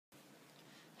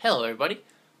Hello everybody,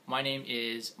 my name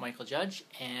is Michael Judge,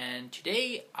 and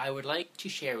today I would like to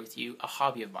share with you a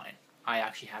hobby of mine. I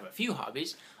actually have a few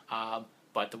hobbies,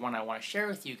 but the one I want to share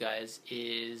with you guys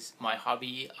is my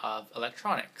hobby of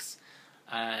electronics.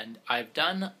 And I've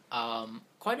done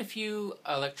quite a few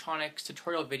electronics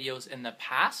tutorial videos in the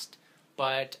past,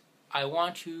 but I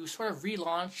want to sort of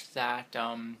relaunch that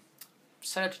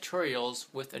set of tutorials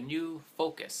with a new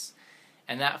focus.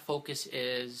 And that focus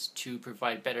is to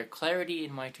provide better clarity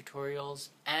in my tutorials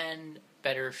and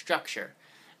better structure,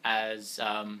 as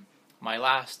my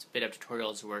last bit of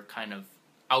tutorials were kind of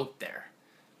out there,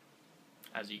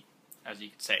 as you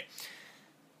could say.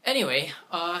 Anyway,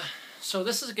 so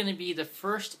this is going to be the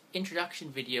first introduction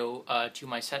video to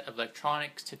my set of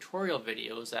electronics tutorial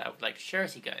videos that I would like to share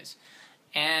with you guys.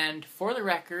 And for the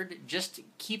record, just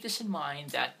keep this in mind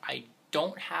that I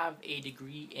don't have a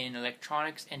degree in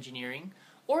electronics engineering,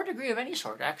 or a degree of any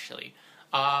sort actually.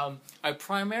 I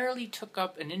primarily took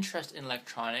up an interest in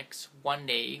electronics one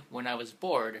day when I was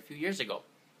bored a few years ago.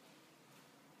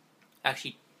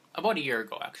 Actually, about a year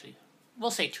ago actually.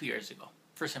 We'll say 2 years ago,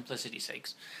 for simplicity's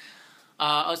sakes.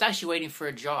 I was actually waiting for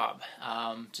a job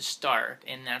to start,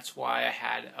 and that's why I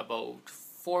had about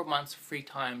 4 months of free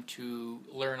time to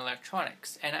learn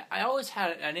electronics. And I always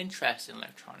had an interest in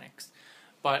electronics,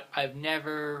 but I've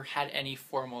never had any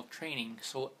formal training,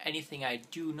 so anything I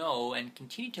do know and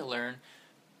continue to learn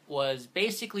was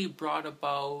basically brought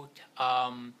about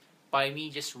by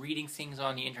me just reading things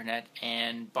on the internet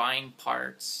and buying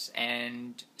parts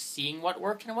and seeing what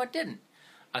worked and what didn't.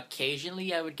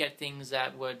 Occasionally I would get things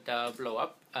that would blow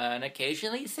up, and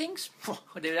occasionally things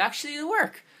they would actually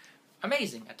work.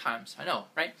 Amazing at times, I know,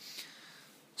 right?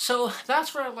 So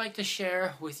that's what I'd like to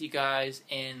share with you guys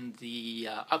in the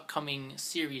upcoming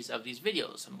series of these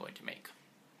videos I'm going to make.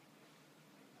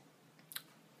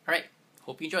 Alright,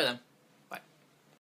 hope you enjoy them.